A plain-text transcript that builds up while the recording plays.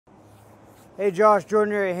Hey Josh,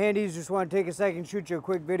 Jordan here at Handy's. Just want to take a second, shoot you a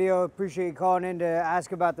quick video. Appreciate you calling in to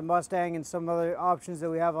ask about the Mustang and some other options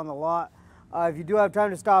that we have on the lot. If you do have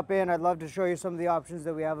time to stop in, I'd love to show you some of the options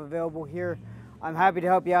that we have available here. I'm happy to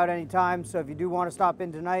help you out anytime, so if you do want to stop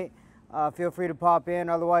in tonight, feel free to pop in.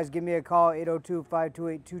 Otherwise, give me a call,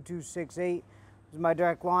 802-528-2268. This is my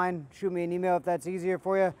direct line. Shoot me an email if that's easier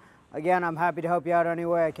for you. Again, I'm happy to help you out any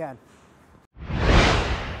way I can.